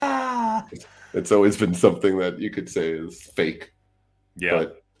It's always been something that you could say is fake. Yeah.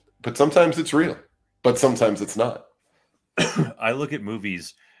 But sometimes it's real. But sometimes it's not. I look at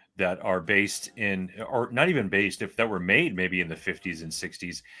movies that are based in, or not even based, if that were made maybe in the 50s and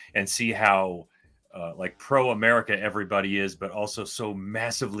 60s, and see how like pro-America everybody is, but also so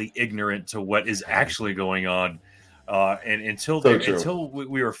massively ignorant to what is actually going on. And until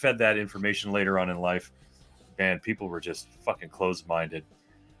we were fed that information later on in life, man, people were just fucking closed-minded.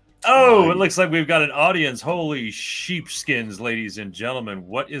 Oh, it looks like we've got an audience. Holy sheepskins, ladies and gentlemen.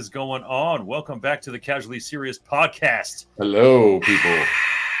 What is going on? Welcome back to the Casually Serious podcast. Hello, people.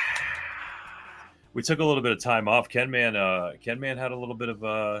 We took a little bit of time off. Ken Man had a little bit of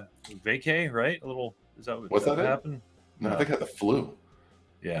vacay, right? A little. Is that what happened? No, I think I had the flu.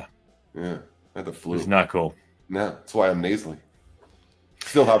 Yeah. Yeah, I had the flu. It's not cool. No, that's why I'm nasally.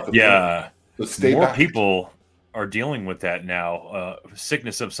 Still have the flu. So more people are dealing with that now,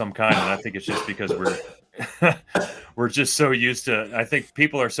 sickness of some kind, and I think it's just because we're just so used to. I think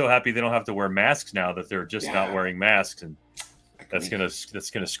people are so happy they don't have to wear masks now that they're just not wearing masks, and that's gonna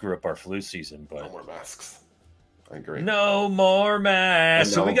screw up our flu season. But no more masks. I agree. No more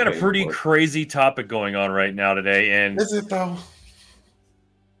masks. So we got a pretty crazy topic going on right now today, and is it though?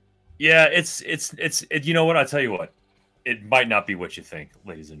 Yeah, it's. You know what? I'll tell you what. It might not be what you think,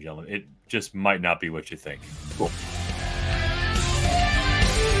 ladies and gentlemen. It just might not be what you think. Cool.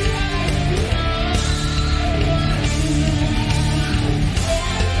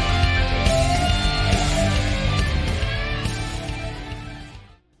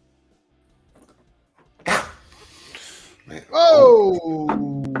 Oh,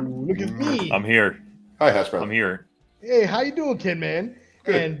 look at me. I'm here. Hi, Hash Brown. I'm here. Hey, how you doing, Ken Man?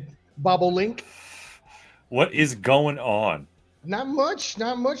 Good. And Bobolink? What is going on? Not much. You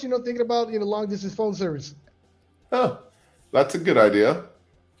know, thinking about long distance phone service. Oh, that's a good idea.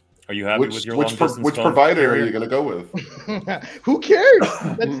 Are you happy with your long distance phone? Which provider are you going to go with? Who cares?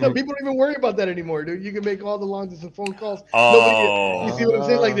 People don't even worry about that anymore, dude. You can make all the long distance phone calls. Oh, you see what I'm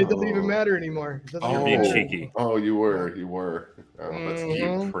saying? Like it doesn't even matter anymore. You're being cheeky. Oh, you were. Oh, that's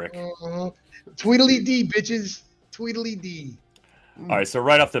cute, prick. Tweedly dee, bitches. Tweedly dee. All right, so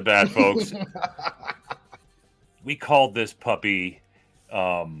right off the bat, folks, we called this puppy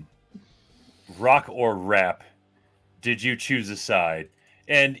rock or rap. Did you choose a side?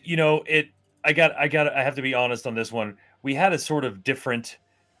 And you know, I have to be honest on this one. We had a sort of different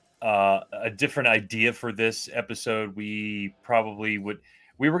idea for this episode. We were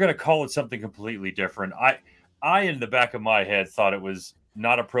going to call it something completely different. I in the back of my head thought it was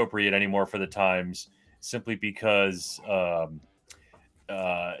not appropriate anymore for the times, simply because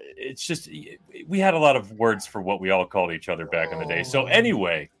it's just we had a lot of words for what we all called each other back in the day. So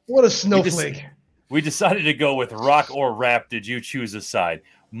anyway, what a snowflake. We decided to go with rock or rap. Did you choose a side?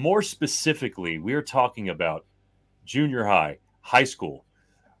 More specifically, we are talking about junior high, high school.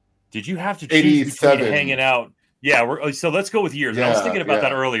 Did you have to choose between hanging out? Yeah, so let's go with years. I was thinking about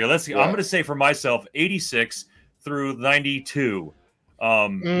that earlier. I'm going to say for myself, 86 through 92.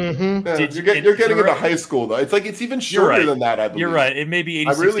 You're getting into high school though. It's like it's even shorter than that. I believe you're right. It may be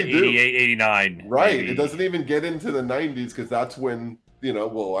 86 to 88, 89. Right. Maybe. It doesn't even get into the 90s because that's when I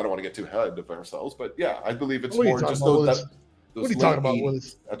don't want to get too ahead of ourselves, but yeah, I believe it's more just those. What are you talking about,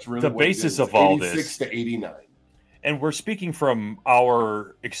 Willis? That's really the basis of all this. 86 to 89. And we're speaking from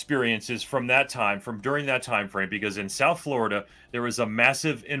our experiences from that time, from during that time frame, because in South Florida there was a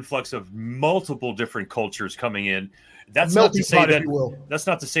massive influx of multiple different cultures coming in. That's not to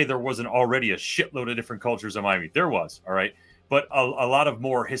say there wasn't already a shitload of different cultures in Miami. There was, all right, but a lot of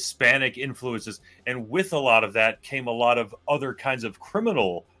more Hispanic influences, and with a lot of that came a lot of other kinds of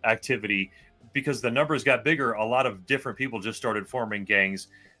criminal activity. Because the numbers got bigger, a lot of different people just started forming gangs.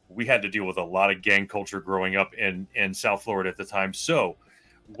 We had to deal with a lot of gang culture growing up in South Florida at the time. So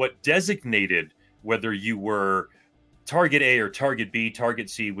what designated whether you were Target A or Target B, Target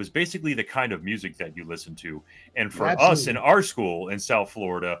C was basically the kind of music that you listened to. And for us in our school in South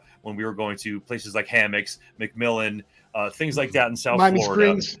Florida, when we were going to places like Hammocks, McMillan, things like that in South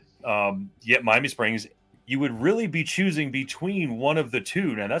Florida. Miami Springs. You would really be choosing between one of the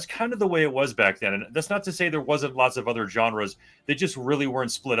two. Now, that's kind of the way it was back then. And that's not to say there wasn't lots of other genres that just really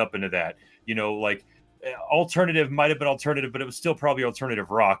weren't split up into that. You know, like alternative might have been alternative, but it was still probably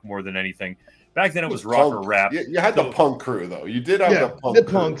alternative rock more than anything. Back then, it was rock or rap. You had the punk crew, though. You did have the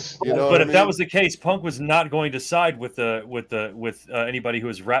punks. You know but if that was the case, punk was not going to side with anybody who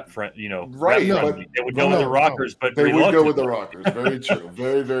was rap friend. You know, right? They would go with the rockers, but they would go with the rockers. Very true.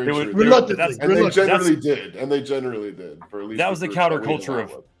 Very, very true. They generally did. For at least that was the counterculture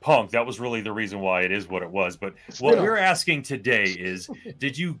of punk. That was really the reason why it is what it was. But what we're asking today is,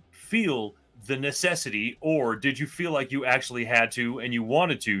 did you feel the necessity, or did you feel like you actually had to and you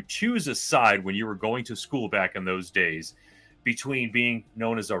wanted to choose a side when you were going to school back in those days between being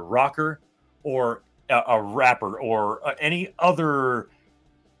known as a rocker or a rapper or any other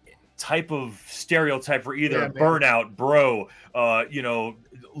type of stereotype for either burnout, bro,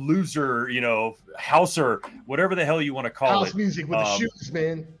 loser, houser, whatever the hell you want to call House it. Music with the shoes,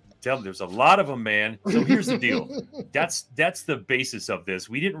 man. There's a lot of them, man. So here's the deal. That's the basis of this.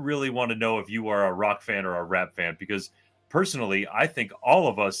 We didn't really want to know if you are a rock fan or a rap fan, because personally, I think all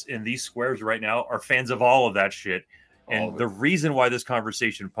of us in these squares right now are fans of all of that shit. And the reason why this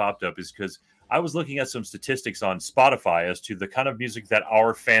conversation popped up is because I was looking at some statistics on Spotify as to the kind of music that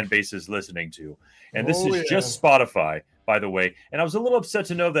our fan base is listening to. And this is just Spotify, by the way. And I was a little upset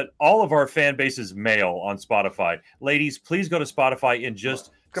to know that all of our fan base is male on Spotify. Ladies, please go to Spotify and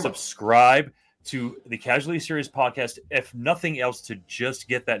just subscribe to the Casually Serious podcast, if nothing else, to just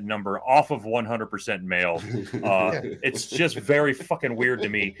get that number off of 100% male. It's just very fucking weird to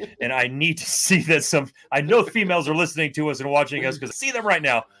me, and I need to see that I know females are listening to us and watching us, because I see them right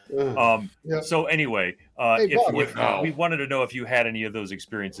now. So anyway, if we wanted to know if you had any of those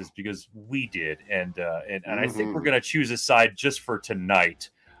experiences, because we did, and I think we're gonna choose a side just for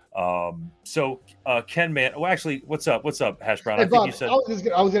tonight. Ken, man, well, actually, what's up, Hash Brown? Hey, Bob,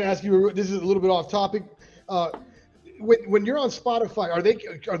 I was gonna ask you, this is a little bit off topic. When you're on Spotify,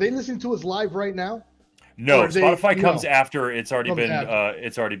 are they listening to us live right now? No, Spotify comes after it's already been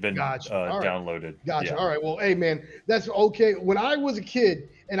downloaded. Gotcha. All right. Well, hey, man, that's okay. When I was a kid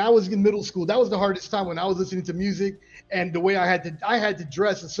and I was in middle school, that was the hardest time when I was listening to music, and the way I had to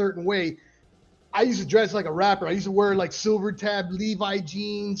dress a certain way. I used to dress like a rapper. I used to wear like silver tab Levi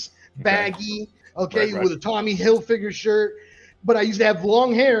jeans, baggy, with a Tommy Hilfiger shirt. But I used to have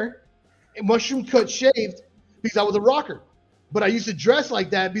long hair and mushroom cut shaved because I was a rocker. But I used to dress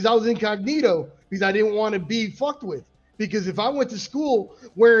like that because I was incognito, because I didn't want to be fucked with. Because if I went to school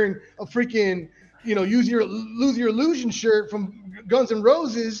wearing a freaking, Lose Your Illusion shirt from Guns N'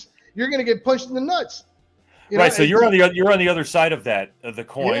 Roses, you're gonna get punched in the nuts. So you're on the other side of that, of the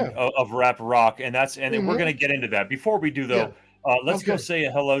coin of rap rock, and we're going to get into that. Before we do, though, let's go say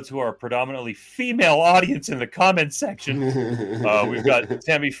a hello to our predominantly female audience in the comment section. We've got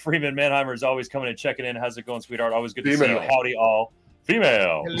Tammy Freeman Manheimer is always coming and checking in. How's it going, sweetheart? Always good to see you. Howdy, all.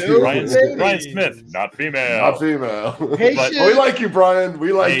 Female. Hello, Brian Smith, not female. Not female. Hey, but we like you, Brian.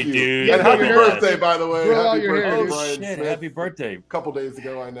 We like you. Dude. And happy birthday, by the way. Happy birthday, Brian Smith. Happy birthday. A couple days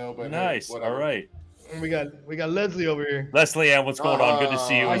ago, I know. But nice. Hey, all right. And we got Leslie over here. Leslie Ann, what's going on? Good to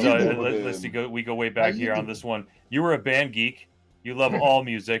see you. you We go way back here on this one. You were a band geek. You love all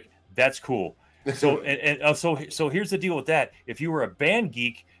music. That's cool. So so here's the deal with that. If you were a band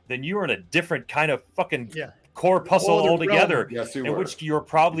geek, then you were in a different kind of fucking corpuscle altogether. Yes, you in were. Which you're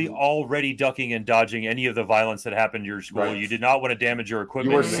probably already ducking and dodging any of the violence that happened in your school. Right. You did not want to damage your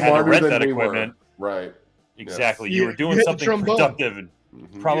equipment. You were had to rent than that we equipment. Were. Right. Exactly. Yes. You were doing something productive and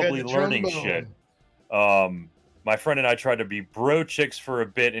probably learning shit. My friend and I tried to be bro chicks for a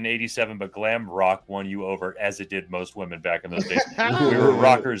bit in '87, but glam rock won you over, as it did most women back in those days. We were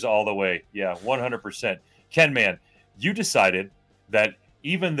rockers all the way. Yeah, 100%. Ken, man, you decided that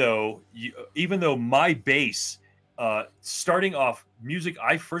even though my base, starting off, music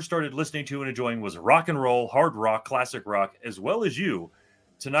I first started listening to and enjoying was rock and roll, hard rock, classic rock, as well as you.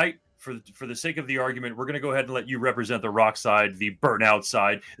 Tonight, for the sake of the argument, we're going to go ahead and let you represent the rock side, the burnout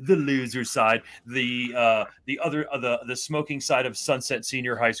side, the loser side, the smoking side of Sunset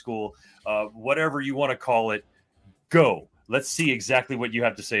Senior High School, whatever you want to call it. Go. Let's see exactly what you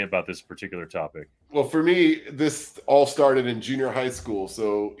have to say about this particular topic. Well, for me, this all started in junior high school.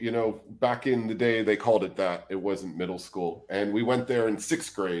 So, back in the day, they called it that. It wasn't middle school. And we went there in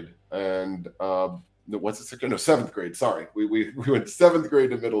 6th grade. And seventh grade. Sorry, we went 7th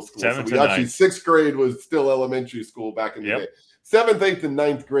grade to middle school. So we actually 6th grade was still elementary school back in the day. 7th, 8th, and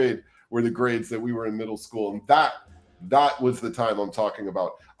 9th grade were the grades that we were in middle school, and that was the time I'm talking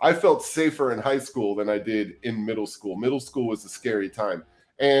about. I felt safer in high school than I did in middle school. Middle school was a scary time,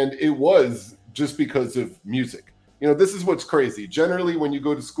 and it was just because of music. This is what's crazy. Generally, when you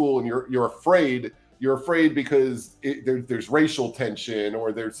go to school and you're afraid. You're afraid because there's racial tension,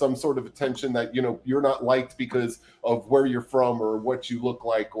 or there's some sort of tension that, you're not liked because of where you're from or what you look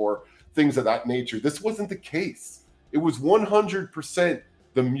like or things of that nature. This wasn't the case. It was 100%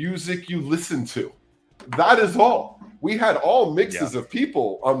 the music you listen to. That is all. We had all mixes of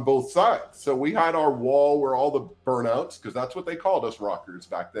people on both sides. So we had our wall where all the burnouts, because that's what they called us rockers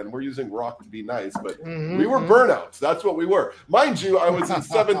back then. We're using rock to be nice, but we were burnouts. That's what we were. Mind you, I was in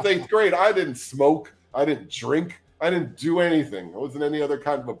 7th, 8th grade. I didn't smoke. I didn't drink. I didn't do anything. I wasn't any other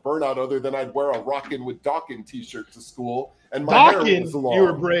kind of a burnout other than I'd wear a Rockin' with Dawkins t-shirt to school, and my hair was long. You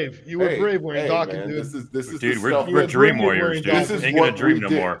were brave. You were brave wearing Dawkins, dude. This is dude, the stuff. we're dream warriors, dude. This is Ain't what gonna dream we no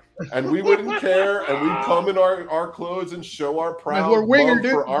did. more. And we wouldn't care, and we'd come in our clothes and show our proud love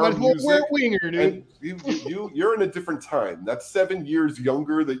for our music. And you're in a different time. That's 7 years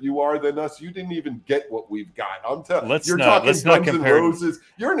younger that you are than us. You didn't even get what we've got. I'm telling you, you're talking Guns N' Roses.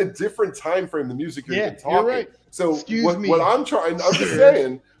 You're in a different time frame. The music you're even talking. You're right. So what I'm just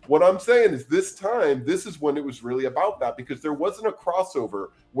saying. What I'm saying is this is when it was really about that, because there wasn't a crossover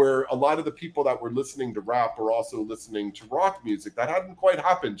where a lot of the people that were listening to rap were also listening to rock music. That hadn't quite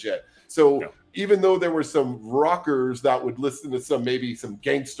happened yet. So even though there were some rockers that would listen to maybe some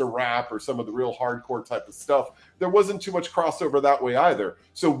gangster rap or some of the real hardcore type of stuff, there wasn't too much crossover that way either.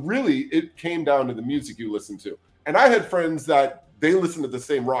 So really it came down to the music you listened to. And I had friends that they listened to the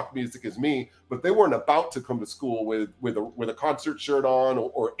same rock music as me, but they weren't about to come to school with a concert shirt on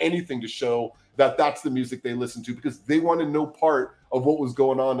or anything to show that that's the music they listened to, because they wanted no part of what was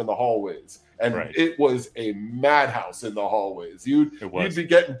going on in the hallways. And it was a madhouse in the hallways. You'd be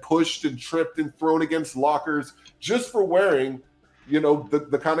getting pushed and tripped and thrown against lockers just for wearing,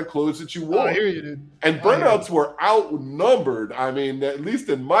 the kind of clothes that you wore. I hear you, dude. And burnouts were outnumbered. I mean, at least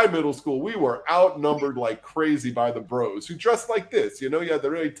in my middle school, we were outnumbered like crazy by the bros who dressed like this. You had the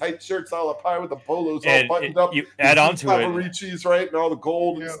really tight shirts all up high with the polos all buttoned up. You add on to it, Richie's, right, and all the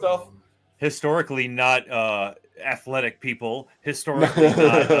gold and stuff. Historically, not athletic people. Historically,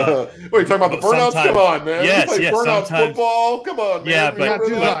 not. Wait, you're talking about the burnouts? Come on, man. Yes, burnouts football. Come on, man. Yeah,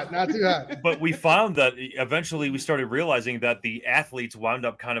 but not too hot. But we found that eventually we started realizing that the athletes wound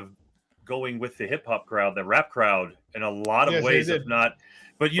up kind of going with the hip hop crowd, the rap crowd, in a lot of ways, if not.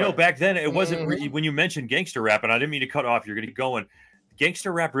 But back then it wasn't. When you mentioned gangster rap, and I didn't mean to cut off. You're going to go and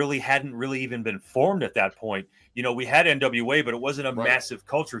gangster rap hadn't really even been formed at that point. We had NWA, but it wasn't a massive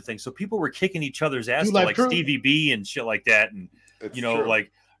culture thing. So people were kicking each other's ass to like Stevie B and shit like that. And,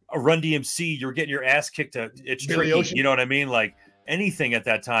 like a Run DMC, you're getting your ass kicked to It's Tricky. Ocean. You know what I mean? Like anything at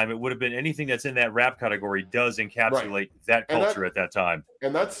that time, it would have been anything that's in that rap category does encapsulate that culture at that time.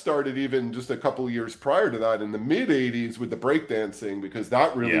 And that started even just a couple of years prior to that in the mid 80s with the breakdancing, because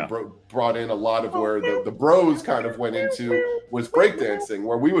that really brought in a lot of where the bros kind of went into was breakdancing,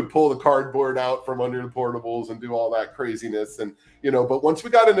 where we would pull the cardboard out from under the portables and do all that craziness. And, but once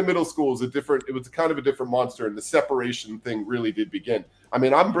we got into middle school, it was kind of a different monster, and the separation thing really did begin. I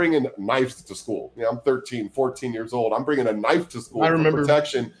mean, I'm bringing knives to school. I'm 13, 14 years old. I'm bringing a knife to school for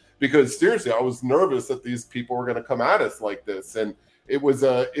protection, because seriously, I was nervous that these people were going to come at us like this. And it was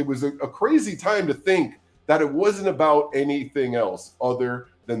a crazy time to think that it wasn't about anything else other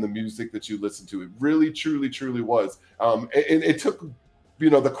than the music that you listened to. It really, truly, truly was. And it took, the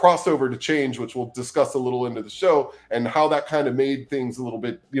crossover to change, which we'll discuss a little into the show, and how that kind of made things a little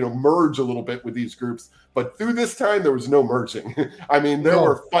bit, merge a little bit with these groups. But through this time, there was no merging. I mean, there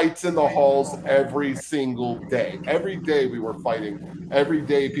were fights in the halls every single day. Every day we were fighting. Every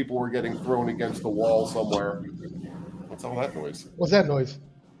day people were getting thrown against the wall somewhere. What's all that noise? What's that noise?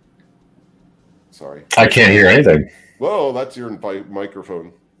 Sorry. I can't hear anything. Whoa, that's your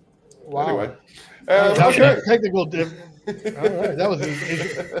microphone. Wow. Anyway. Technical diff. All right. That was.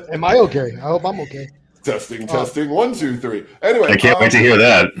 Am I okay? I hope I'm okay. Testing. 1, 2, 3. Anyway. I can't wait to hear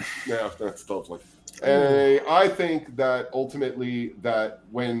that. Yeah, that's lovely. I think that ultimately that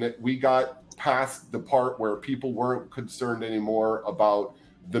when we got past the part where people weren't concerned anymore about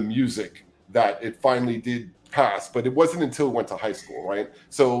the music, that it finally did pass, but it wasn't until we went to high school, right?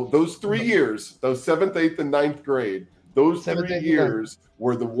 So those 3 years, those 7th, 8th, and 9th grade, those 3 years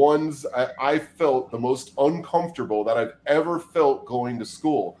were the ones I felt the most uncomfortable that I've ever felt going to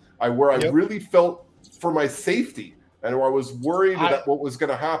school. I really felt for my safety, and where I was worried that what was going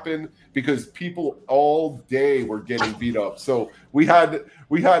to happen, because people all day were getting beat up. So we had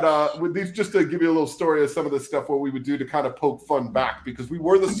with these, just to give you a little story of some of the stuff what we would do to kind of poke fun back, because we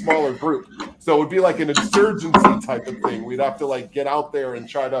were the smaller group. So it would be like an insurgency type of thing. We'd have to get out there and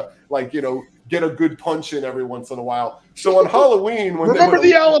try to get a good punch in every once in a while. So on Halloween, when remember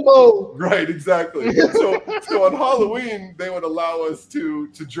the Alamo, right? Exactly. So on Halloween, they would allow us to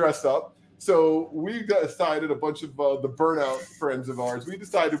dress up. So we decided, a bunch of the burnout friends of ours, we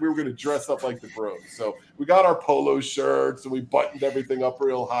decided we were going to dress up like the bros. So we got our polo shirts and we buttoned everything up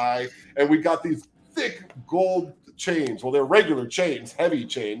real high. And we got these thick gold chains. Well, they're regular chains, heavy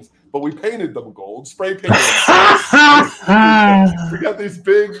chains but we painted them gold, spray painted them. We got these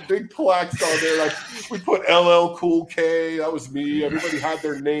big plaques on there. Like we put LL Cool K, that was me. Everybody had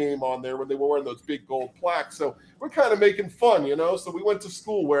their name on there when they were wearing those big gold plaques. So we're kind of making fun, you know. So we went to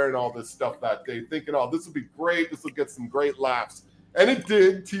school wearing all this stuff that day, thinking, oh, this will be great. This will get some great laughs. And it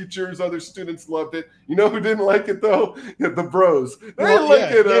did. Teachers, other students loved it. You know who didn't like it though? The bros. They didn't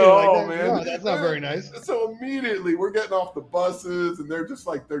like it at all, man. No, that's not very nice. So immediately we're getting off the buses, and they're just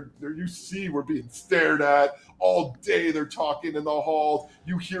like they're you see we're being stared at all day. They're talking in the halls.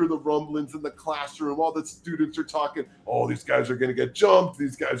 You hear the rumblings in the classroom. All the students are talking. Oh, these guys are going to get jumped.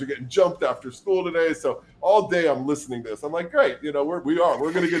 These guys are getting jumped after school today. So all day I'm listening to this. I'm like, great. You know, we're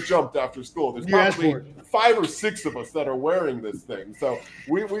going to get jumped after school. There's probably 5 or 6 of us that are wearing this thing. So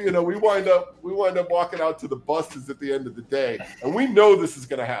we wind up walking out to the buses at the end of the day, and we know this is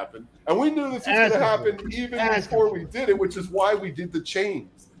going to happen. And we knew this was going to happen even before we did it, which is why we did the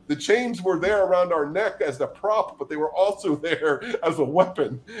chains. The chains were there around our neck as a prop, but they were also there as a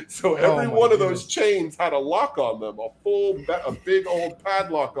weapon. So every one of those chains had a lock on them, a big old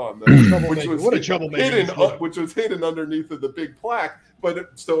padlock on them, which was hidden underneath of the big plaque.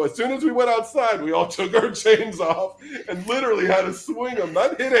 But so as soon as we went outside, we all took our chains off and literally had to swing them,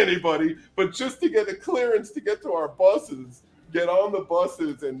 not hit anybody, but just to get a clearance to get to our buses, get on the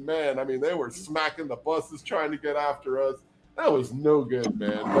buses. And man, I mean, they were smacking the buses trying to get after us. That was no good,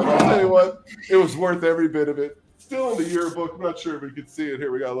 man. But I'll tell you what, it was worth every bit of it. Still in the yearbook. I'm not sure if we could see it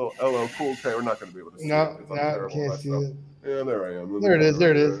here. We got a little LL Cool K. We're not going to be able to see it. No, can't see it. Yeah, there I am. There it is.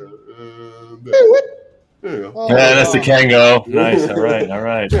 There. Yeah, that's the Kango. Nice. All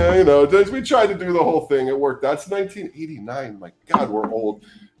right. Yeah, you know, we tried to do the whole thing. It worked. That's 1989. My God, we're old.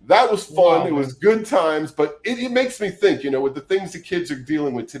 That was fun. Wow, it was good times, but it makes me think, you know, with the things the kids are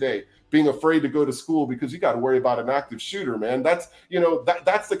dealing with today, being afraid to go to school because you got to worry about an active shooter, man. That's, you know,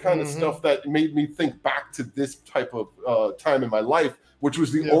 that's the kind of stuff that made me think back to this type of time in my life, which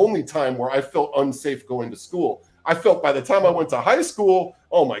was the only time where I felt unsafe going to school. I felt by the time I went to high school,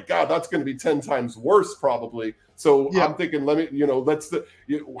 oh my God, that's going to be 10 times worse probably. So I'm thinking,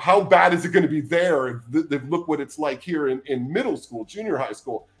 how bad is it going to be there? Look what it's like here in middle school, junior high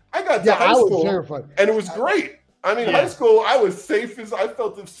school. I got to high school terrified. And it was great. I mean, high school, I was I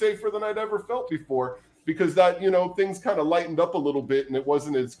felt safer than I'd ever felt before because that, you know, things kind of lightened up a little bit and it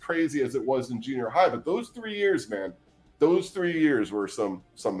wasn't as crazy as it was in junior high. But those 3 years, man, were some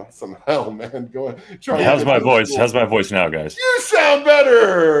hell, man. How's my voice? How's my voice now, guys? You sound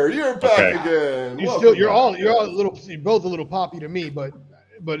better. You're back again. You're both a little poppy to me, but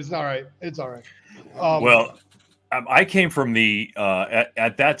it's all right. It's all right. I came from the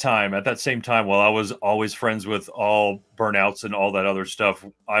at that same time, while I was always friends with all burnouts and all that other stuff,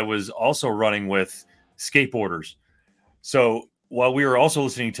 I was also running with skateboarders. So while we were also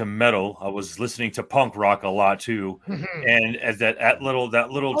listening to metal, I was listening to punk rock a lot too. And as that little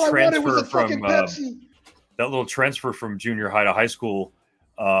transfer from junior high to high school,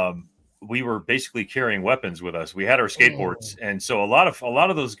 we were basically carrying weapons with us. We had our skateboards, and so a lot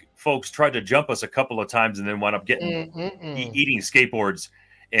of those folks tried to jump us a couple of times, and then wound up getting eating skateboards,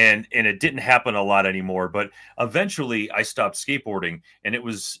 and it didn't happen a lot anymore. But eventually, I stopped skateboarding, and it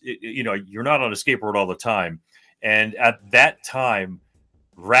was you know, you're not on a skateboard all the time, and at that time,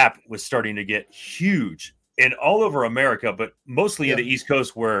 rap was starting to get huge and all over America, but mostly in the East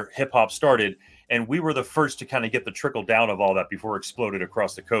Coast where hip hop started, and we were the first to kind of get the trickle down of all that before it exploded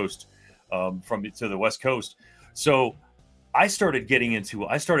across the coast. To the West Coast. So I started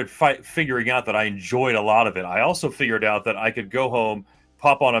figuring out that I enjoyed a lot of it. I also figured out that I could go home,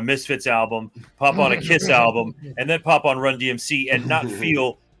 pop on a Misfits album, pop on a Kiss album, and then pop on Run DMC and not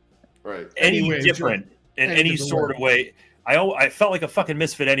feel any different in any sort of way. I felt like a fucking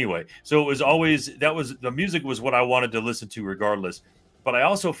misfit anyway. So it was always, the music was what I wanted to listen to regardless. But I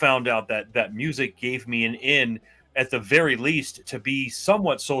also found out that music gave me an in, at the very least, to be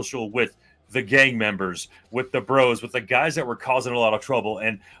somewhat social with the gang members, with the bros, with the guys that were causing a lot of trouble.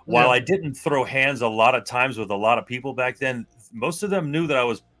 And while I didn't throw hands a lot of times with a lot of people back then, most of them knew that I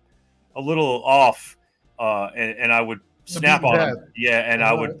was a little off, and I would snap on them. Yeah, and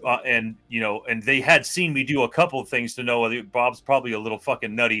I would, and they had seen me do a couple of things to know Bob's probably a little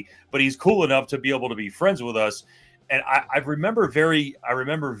fucking nutty, but he's cool enough to be able to be friends with us. And I remember very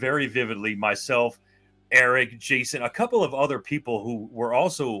vividly myself, Eric, Jason, a couple of other people who were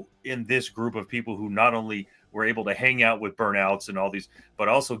also in this group of people who not only were able to hang out with burnouts and all these, but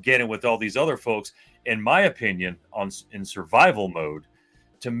also get in with all these other folks, in my opinion, in survival mode,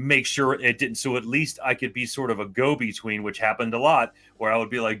 to make sure it didn't. So at least I could be sort of a go-between, which happened a lot, where I would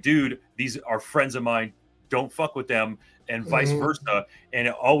be like, dude, these are friends of mine. don't fuck with them, and vice versa. And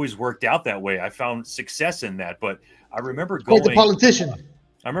it always worked out that way. I found success in that. But I remember Quite the politician.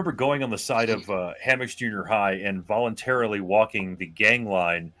 I remember going on the side of Hammocks Junior High and voluntarily walking the gang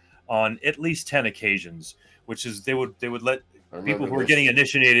line on at least 10 occasions, which is they would let people who were getting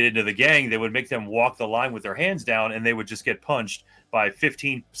initiated into the gang, they would make them walk the line with their hands down, and they would just get punched by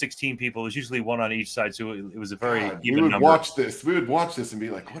 15, 16 people. It was usually one on each side, so it was a very even number. We would watch this and be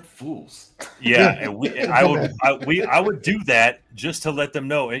like, "What fools!" Yeah, and I would do that just to let them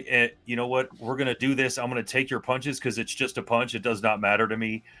know, you know what, we're going to do this. I'm going to take your punches because it's just a punch. It does not matter to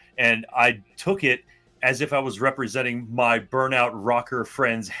me. And I took it as if I was representing my burnout rocker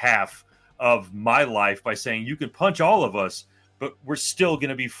friends half of my life by saying, you can punch all of us, but we're still going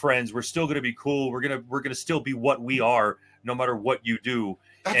to be friends. We're still going to be cool. We're going to still be what we are, no matter what you do.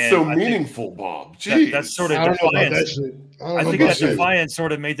 That's and so meaningful, Bob. Jeez. That's sort of defiance. I think that defiance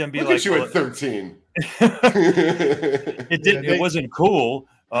sort of made them be Look like, at you at 13. It wasn't cool.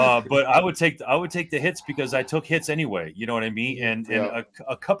 But I would take the hits because I took hits anyway. You know what I mean? And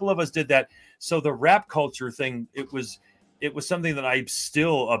a couple of us did that. So the rap culture thing, it was something that I'm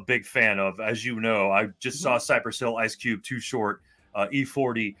still a big fan of. As you know, I just saw Cypress Hill, Ice Cube, Too Short,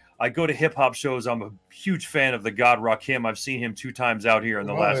 E40. I go to hip hop shows. I'm a huge fan of the God Rakim. I've seen him 2 times out here in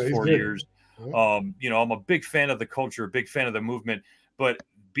the last 4 years. I'm a big fan of the culture, a big fan of the movement. But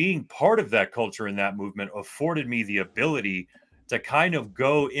being part of that culture and that movement afforded me the ability to kind of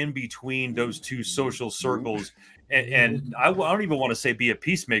go in between those two social circles. And I don't even want to say be a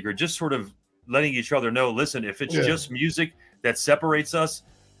peacemaker, just sort of letting each other know, listen, if it's just music that separates us,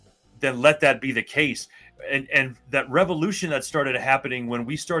 then let that be the case. And that revolution that started happening when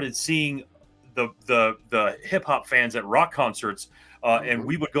we started seeing the hip hop fans at rock concerts, and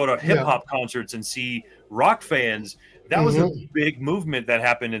we would go to hip hop concerts and see rock fans. That was a big movement that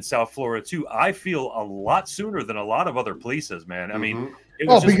happened in South Florida too. I feel a lot sooner than a lot of other places, man. I mean,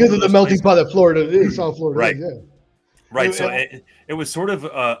 because of the melting pot that Florida is, South Florida, right? Is, Right. So it was sort of,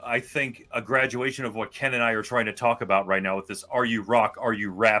 I think, a graduation of what Ken and I are trying to talk about right now with this. Are you rock? Are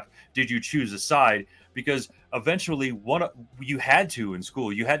you rap? Did you choose a side? Because eventually you had to in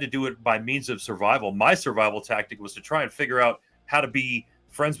school. You had to do it by means of survival. My survival tactic was to try and figure out how to be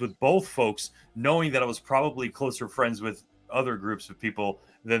friends with both folks, knowing that I was probably closer friends with other groups of people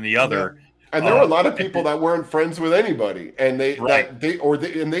than the other. Yeah. And there were a lot of people that weren't friends with anybody, and they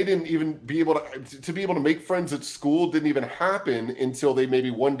didn't even be able to be able to make friends at school. Didn't even happen until they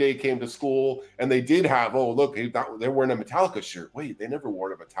maybe one day came to school and they did have, they're wearing a Metallica shirt. Wait, they never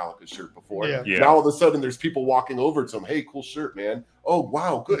wore a Metallica shirt before. Yeah. Now all of a sudden there's people walking over to them. Hey, cool shirt, man. Oh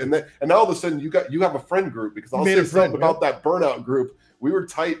wow, good. And now all of a sudden you have a friend group, because I'll say something about that burnout group. We were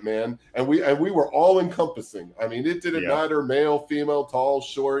tight, man, and we were all encompassing. I mean, it didn't matter, male, female, tall,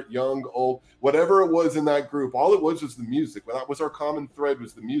 short, young, old, whatever it was in that group. All it was the music. Well, that was our common thread,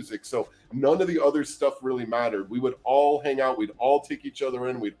 was the music. So none of the other stuff really mattered. We would all hang out. We'd all take each other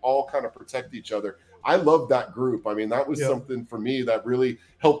in. We'd all kind of protect each other. I loved that group. I mean, that was something for me that really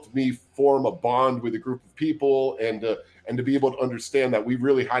helped me form a bond with a group of people, and to be able to understand that we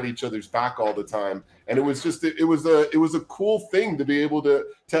really had each other's back all the time. And it was a cool thing to be able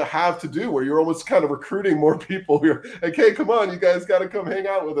to have to do, where you're almost kind of recruiting more people. You're like, hey, come on, you guys got to come hang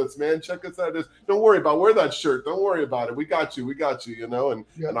out with us, man. Check us out. Don't worry about, wear that shirt. Don't worry about it. We got you, you know? And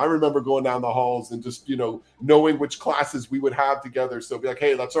I remember going down the halls and just, knowing which classes we would have together. So be like,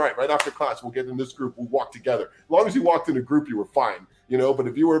 hey, that's all right. Right after class, we'll get in this group. We'll walk together. As long as you walked in a group, you were fine, but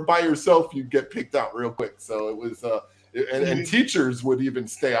if you were by yourself, you'd get picked out real quick. So it was, and teachers would even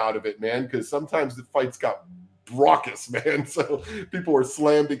stay out of it, man, because sometimes the fights got raucous, man. So people were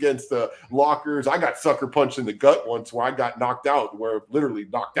slammed against the lockers. I got sucker punched in the gut once, where I got knocked out, literally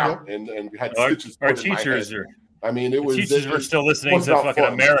knocked out, and we had stitches. Our teachers are. I mean, it was. Teachers were still listening to fucking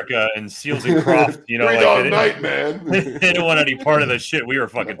fun. America and Seals and Croft. Night, man. They didn't want any part of the shit we were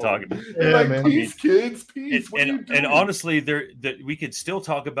fucking talking about. Yeah, man. Peace, kids, peace. And honestly, we could still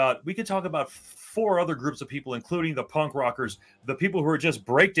talk about. We could talk about 4 other groups of people, including the punk rockers, the people who are just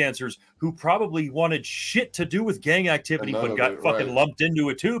breakdancers, who probably wanted shit to do with gang activity, but got fucking lumped into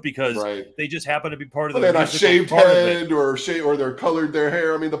it too, because they just happen to be part of the. They had a shaved head or they're colored their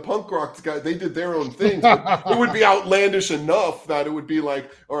hair. I mean, the punk rock guys, they did their own things. But it would be outlandish enough that it would be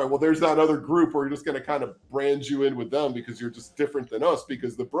like, all right, well, there's that other group where you're just going to kind of brand you in with them because you're just different than us.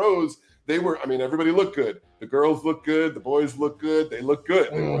 Because the bros, everybody looked good. The girls look good. The boys look good. They look good.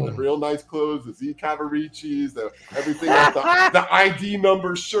 They wore the real nice clothes, the Z Cavaricis, everything, the ID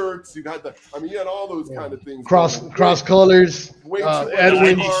number shirts. You had you had all those kind of things. Cross colors. Way too much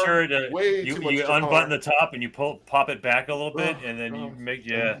ID shirt. You unbutton the top and you pop it back a little bit, and then you make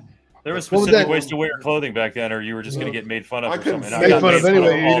There were was specific that? ways to wear your clothing back then, or you were just going to get made fun of I or couldn't something. say Make fun of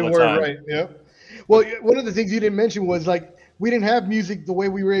anyway. You all didn't the wear time. it right. Yep. Well, one of the things you didn't mention was like we didn't have music the way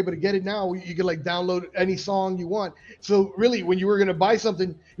we were able to get it now. You could like download any song you want. So really, when you were going to buy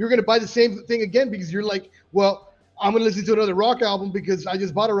something, you're going to buy the same thing again because you're like, well, I'm going to listen to another rock album because I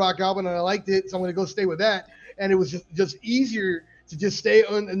just bought a rock album and I liked it, so I'm going to go stay with that. And it was just easier to just stay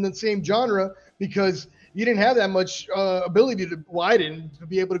in the same genre because you didn't have that much ability to widen to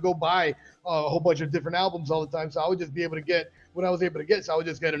be able to go buy a whole bunch of different albums all the time. So I would just be able to get what I was able to get. So I would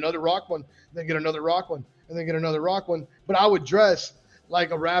just get another rock one, then get another rock one, and then get another rock one. But I would dress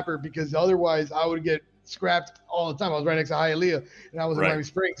like a rapper because otherwise I would get scrapped all the time. I was right next to Hialeah and I was in Miami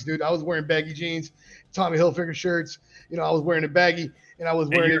Springs, dude. I was wearing baggy jeans, Tommy Hilfiger shirts. You know, I was wearing a baggy and I was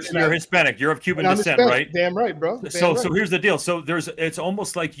wearing it. You're Hispanic. You're of Cuban descent, Hispanic. right? Damn right, bro. Damn so right. Here's the deal. So it's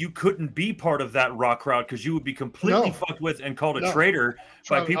almost like you couldn't be part of that rock crowd because you would be completely fucked with and called a traitor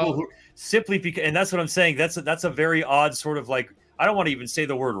by people who simply because. And that's what I'm saying. That's a very odd sort of like. I don't want to even say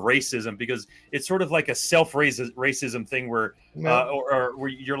the word racism because it's sort of like a self-racism thing where, or where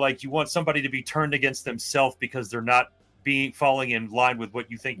you're like, you want somebody to be turned against themselves because they're not falling in line with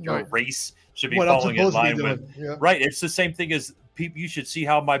what you think your race should be falling in line with. Yeah. Right. It's the same thing as people. You should see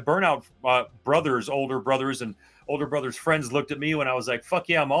how my burnout older brothers' friends looked at me when I was like, fuck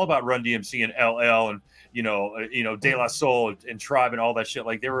yeah, I'm all about Run DMC and LL and, De La Soul and Tribe and all that shit.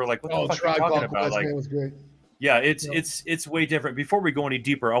 Like they were like, what the fuck are you talking about? Like, was great. Yeah, it's way different. Before we go any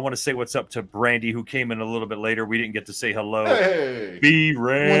deeper, I want to say what's up to Brandy, who came in a little bit later. We didn't get to say hello. Hey,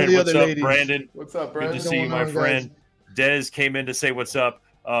 B-Rand, what's up, Brandon? What's up, Brandon? Good to see you, my friend. Dez came in to say what's up.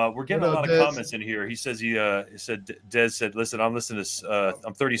 We're getting a lot of comments in here. He says Dez said, listen, I'm listening to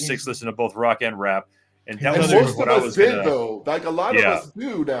I'm 36, listening to both rock and rap. And that was most what of I us was did, though. Like a lot of us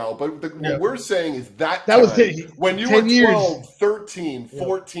do now. But what we're saying is that was when you were 12, 13,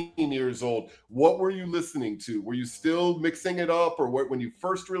 14 years old, what were you listening to? Were you still mixing it up or when you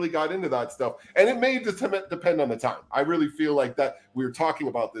first really got into that stuff? And it may depend on the time. I really feel like that we were talking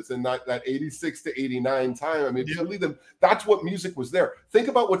about this in that 86 to 89 time. I mean, it's really that's what music was there. Think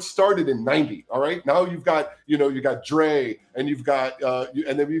about what started in 90. All right. Now you've got, you got Dre and you've got,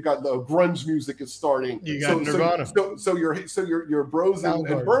 and then you've got grunge music is starting. You got Nirvana. So your bros and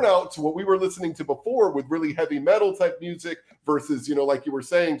Burnout to what we were listening to before with really heavy metal type music versus, like you were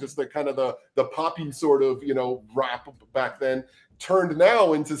saying, just the kind of the poppy sort of, rap back then turned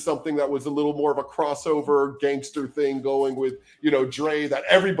now into something that was a little more of a crossover gangster thing going with, Dre that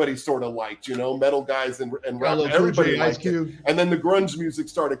everybody sort of liked, metal guys and rap, everybody liked it. And then the grunge music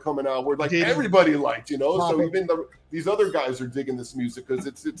started coming out where like everybody liked, so even these other guys are digging this music because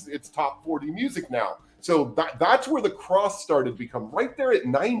it's top 40 music now. So that's where the cross started to become right there at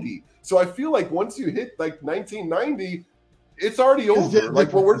 90. So I feel like once you hit like 1990, it's already over.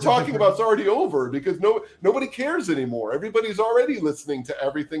 Like what we're talking about is already over because nobody cares anymore. Everybody's already listening to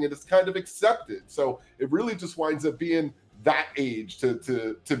everything and it's kind of accepted. So it really just winds up being that age to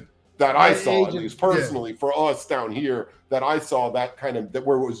that I saw, at least personally for us down here, that I saw that kind of that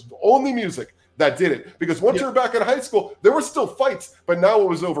where it was only music that did it. Because once you're back in high school, there were still fights, but now it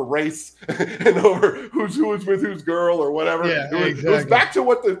was over race and over who was with whose girl or whatever. It was back to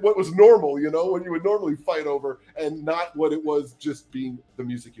what was normal, when you would normally fight over, and not what it was just being the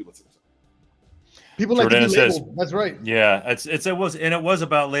music you listen to. People like to be labeled. That's right. Yeah, it was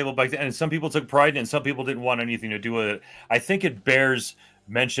about label back then, and some people took pride in it, and some people didn't want anything to do with it. I think it bears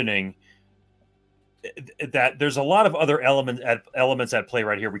mentioning that there's a lot of other elements at play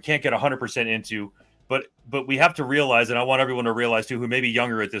right here. We can't get 100% into, but we have to realize, and I want everyone to realize too, who may be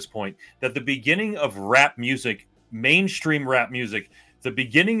younger at this point, that the beginning of rap music, mainstream rap music, the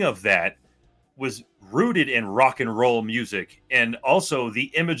beginning of that was rooted in rock and roll music and also the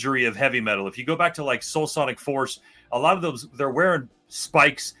imagery of heavy metal. If you go back to like Soul Sonic Force, a lot of those, they're wearing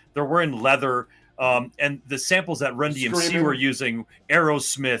spikes, they're wearing leather, and the samples that Run DMC were using,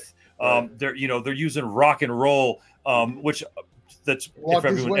 Aerosmith, they're using rock and roll, which that's if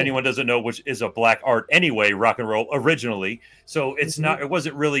anyone doesn't know, which is a black art anyway, rock and roll originally. So it's it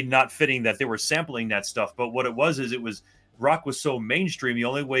wasn't really not fitting that they were sampling that stuff. But what it was is rock was so mainstream. The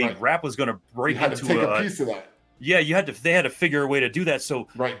only way rap was going to break into a piece of that. Yeah, they had to figure a way to do that. So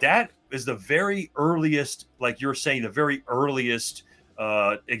that is the very earliest, like you're saying, the very earliest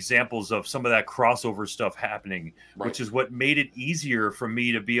examples of some of that crossover stuff happening, which is what made it easier for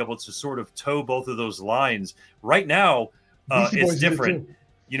me to be able to sort of toe both of those lines. Right now, it's different,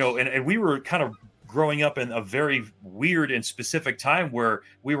 and we were kind of growing up in a very weird and specific time where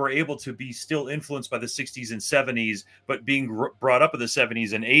we were able to be still influenced by the 60s and 70s, but being brought up in the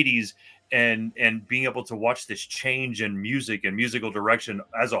 70s and 80s, and being able to watch this change in music and musical direction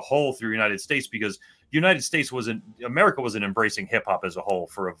as a whole through the United States, because America wasn't embracing hip hop as a whole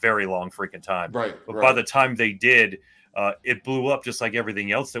for a very long freaking time. Right. But by the time they did, it blew up just like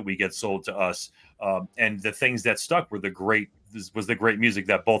everything else that we get sold to us. And the things that stuck were the great music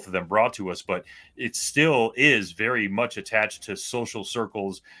that both of them brought to us. But it still is very much attached to social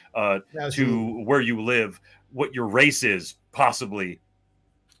circles, to where you live, what your race is, possibly.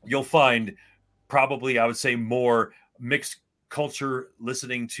 You'll find probably, I would say, more mixed culture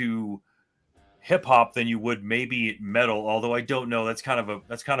listening to hip hop than you would maybe metal. Although I don't know, that's kind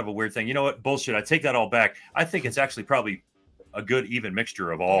of a weird thing. You know what? Bullshit. I take that all back. I think it's actually probably a good even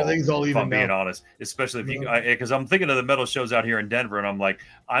mixture of all. I think it's all even. If I'm being honest, especially if you, because I'm thinking of the metal shows out here in Denver, and I'm like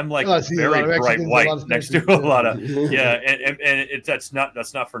very bright white next to a lot of and that's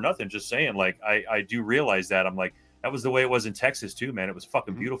not for nothing. Just saying, like I do realize that. I'm like, that was the way it was in Texas too, man. It was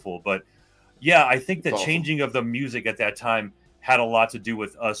fucking beautiful. But yeah, I think the changing of the music at that time had a lot to do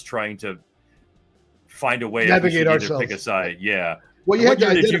with us trying to find a way to navigate ourselves. Pick a side. Yeah. Well, you had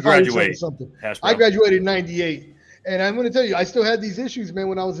to did you graduate? Something. I graduated in '98, and I'm going to tell you, I still had these issues, man,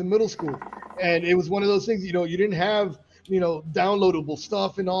 when I was in middle school, and it was one of those things. You didn't have downloadable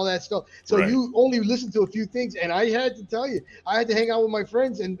stuff and all that stuff, so you only listened to a few things. And I had to tell you, I had to hang out with my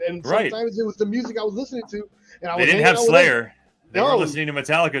friends, and sometimes it was the music I was listening to. And they didn't have Slayer. They were listening to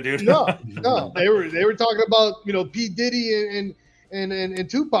Metallica, dude. No, they were talking about P. Diddy and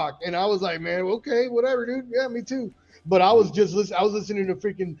Tupac, and I was like, man, okay, whatever, dude. Yeah, me too. But I was listening to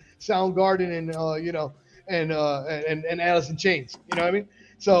freaking Soundgarden and Alice in Chains. You know what I mean?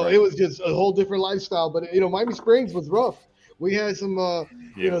 So it was just a whole different lifestyle. But Miami Springs was rough. We had some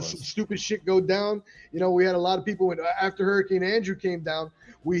some stupid shit go down. We had a lot of people after Hurricane Andrew came down.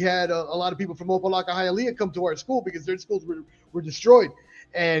 We had a lot of people from Opelika, Hialeah come to our school because their schools were destroyed.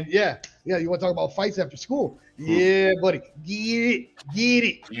 And you want to talk about fights after school? Yeah, buddy, get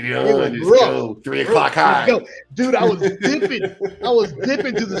it. Let's go. 3 o'clock high. Dude, I was dipping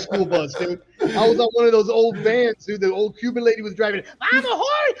to the school bus, dude. I was on one of those old vans, dude. The old Cuban lady was driving. I'm a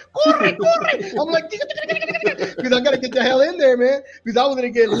whore, corre. I'm like, because I got to get the hell in there, man, because I was gonna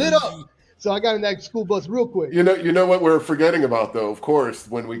get lit up. So I got in that school bus real quick. You know what we're forgetting about, though, of course,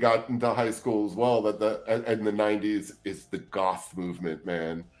 when we got into high school as well, that in the 90s is the goth movement,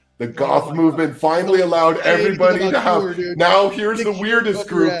 man. The goth movement finally allowed everybody to have. Now here's the weirdest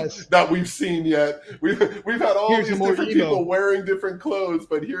group that we've seen yet. We've had all these different people wearing different clothes,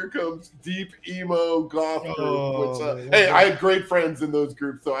 but here comes deep emo goth group. Hey, I had great friends in those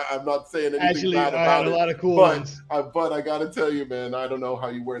groups, so I'm not saying anything bad about it. A lot of cool ones. But I gotta tell you, man, I don't know how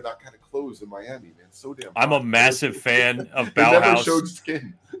you wear that kind of clothes in Miami, man. So damn. I'm a massive fan of Bauhaus. They never showed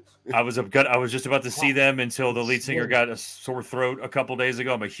skin. I was just about to see them until the lead singer got a sore throat a couple days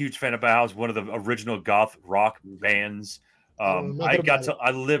ago. I'm a huge fan of Bauhaus, one of the original goth rock bands. I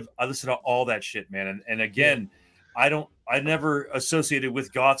listen to all that shit, man. And again, I never associated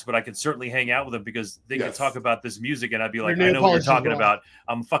with goths, but I could certainly hang out with them because they could talk about this music, and I'd be like, I know what you're talking about.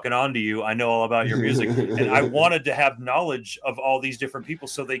 I'm fucking onto you. I know all about your music, and I wanted to have knowledge of all these different people,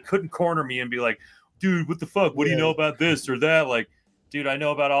 so they couldn't corner me and be like, dude, what the fuck? What do you know about this or that? Like, dude, I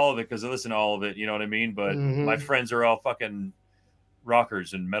know about all of it because I listen to all of it. You know what I mean? But my friends are all fucking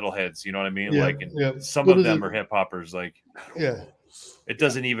rockers and metalheads. You know what I mean? Some of them are hip hoppers. Like, it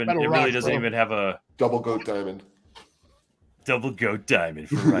doesn't even. It really doesn't even have a double goat diamond. Double goat diamond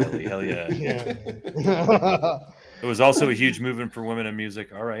for Riley. Hell yeah. It was also a huge movement for women in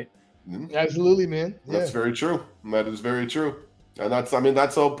music. All right. Absolutely, man. That's very true. That is very true. And that's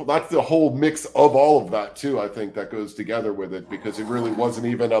the whole mix of all of that too. I think that goes together with it because it really wasn't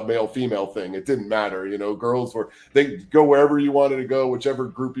even a male-female thing. It didn't matter, girls they go wherever you wanted to go, whichever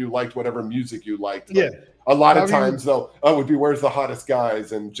group you liked, whatever music you liked. Yeah. A lot of times though, it would be where's the hottest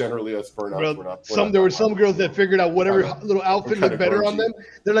guys, and generally us burnouts. There were some girls that figured out whatever little outfit looked better on them.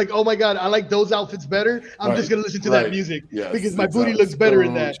 They're like, oh my god, I like those outfits better. I'm just gonna listen to that music because my booty looks better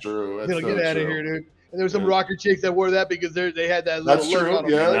in that. True. Get out of here, dude. And there were some rocker chicks that wore that because they had that little look on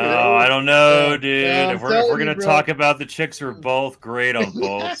them. No, I don't know, dude. If we're gonna talk about the chicks who are both great on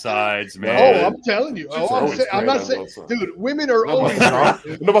both sides, man. Oh, I'm telling you. I'm not saying, dude. Women are always.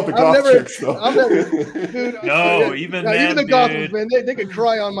 What about the goth chicks, though? Dude, no, even the goth ones, man. They could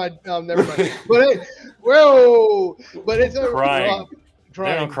cry on my. Never mind. But hey, whoa! But it's crying.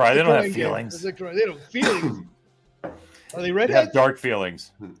 They don't cry. They don't have feelings. They don't feelings. Are they redheads? They have dark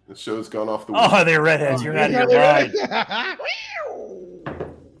feelings. The show's gone off the wheel. Oh, they're redheads. You're out of your mind.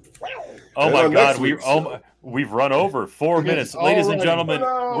 Oh And my on God, next week's show- we've run over 4 Yes, minutes, all ladies and right. gentlemen.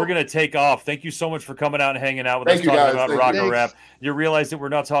 Oh, no. We're gonna take off. Thank you so much for coming out and hanging out with Thank us, you, talking guys. about Thank rock you. or rap. Thanks. You realize that we're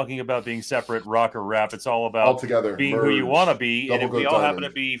not talking about being separate, rock or rap. It's all about All together, being who you merge, want to be. And double if we goat all happen to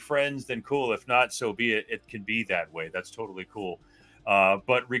diamond. be friends, then cool. If not, so be it. It can be that way. That's totally cool.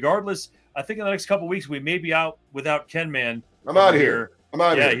 But regardless, I think in the next couple weeks we may be out without Ken Man. I'm out of here. I'm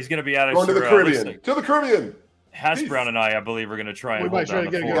out of Yeah, here. he's going to be out of Going to the Caribbean. To the Caribbean. Hash Peace. Brown and I believe, are going to try and We might hold try down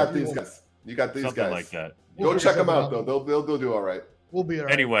to the get You fort. got these guys. You got these Something guys. like that. Go We'll check figure them out, something though. They'll do all right. We'll be all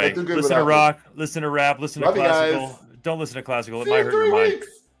right. Anyway, They'll do good listen to without me. rock, listen to rap, listen Love to you classical. guys. Don't listen to classical. It See you might in hurt your 3 mind. weeks.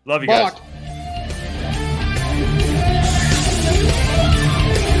 Love you Bach. guys.